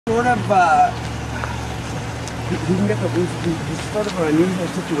sort of he can get he's sort of an unusual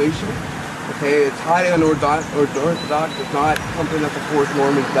situation. Okay, it's highly unorthodox. It's not something that the force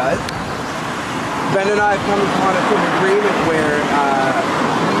normally does. Ben and I have come upon a sort of agreement where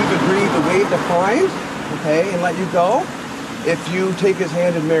we've agreed to waive the fines, okay, and let you go if you take his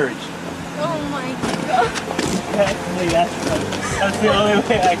hand in marriage. Oh my God. That's the only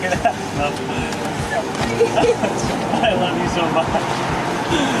way I can ask them. I love you so much.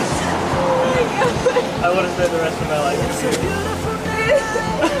 Oh my God. I want to spend the rest of my life with you.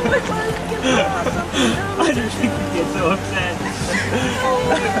 I just think you get so upset. Oh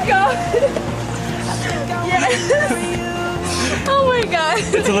my God. Yes. Oh my God.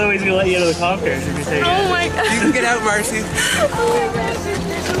 It's Lily's gonna let you into the compound if you say Oh my God. You can get out, Marcy. Oh my God. This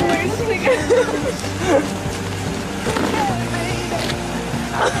is the worst thing ever.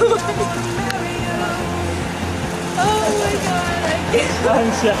 Oh my God. I can't.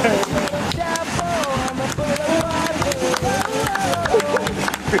 I'm sorry.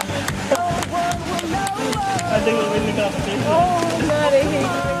 I think we'll win the competition. Oh God, I hate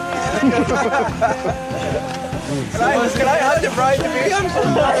you. Can I hug the bride to be? I'm so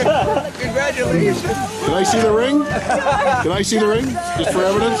sorry. Congratulations. Can I see the ring? Can I see the ring? Just for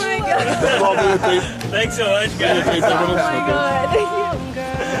evidence? Oh my God. I'll do the tape. Thanks so much, guys. Tape evidence. Oh my God.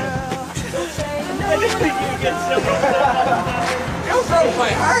 I just think you get so upset. You broke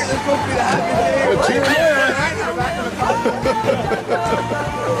my heart. It's supposed to be the happy day. Cheers.